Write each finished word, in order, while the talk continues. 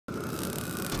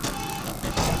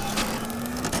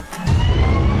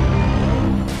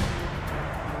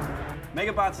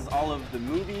MegaBots is all of the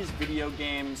movies, video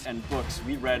games, and books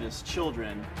we read as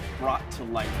children brought to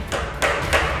life.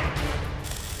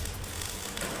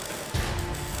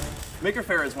 Maker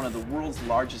Faire is one of the world's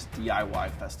largest DIY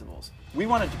festivals. We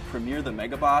wanted to premiere the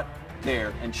MegaBot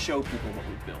there and show people what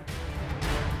we've built.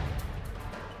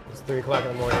 It's 3 o'clock in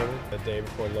the morning, the day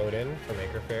before load-in for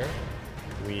Maker Faire.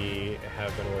 We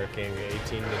have been working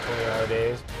 18 to 20-hour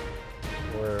days.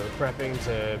 We're prepping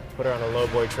to put her on a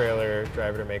lowboy trailer,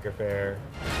 drive her to Maker Faire.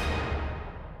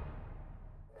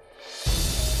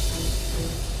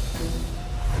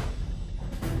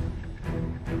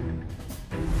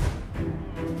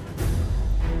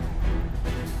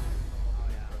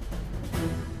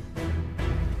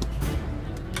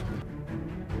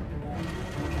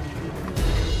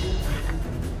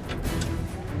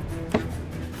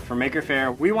 For Maker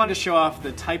Faire, we want to show off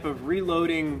the type of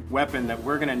reloading weapon that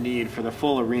we're going to need for the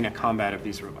full arena combat of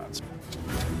these robots.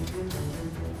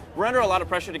 We're under a lot of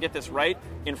pressure to get this right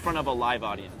in front of a live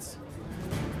audience.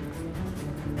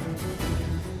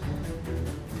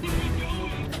 Here we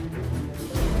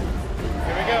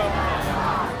go.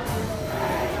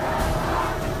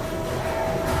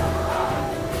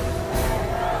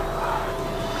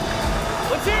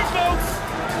 Let's hear it, folks!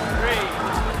 3,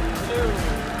 2,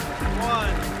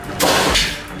 1.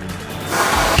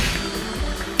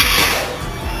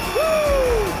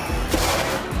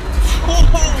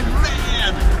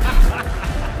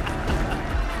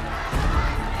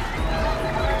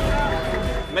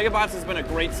 MegaBots has been a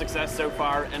great success so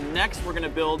far, and next we're going to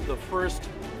build the first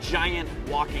giant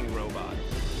walking robot.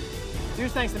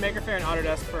 Huge thanks to Maker Faire and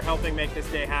Autodesk for helping make this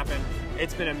day happen.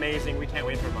 It's been amazing. We can't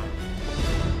wait for tomorrow.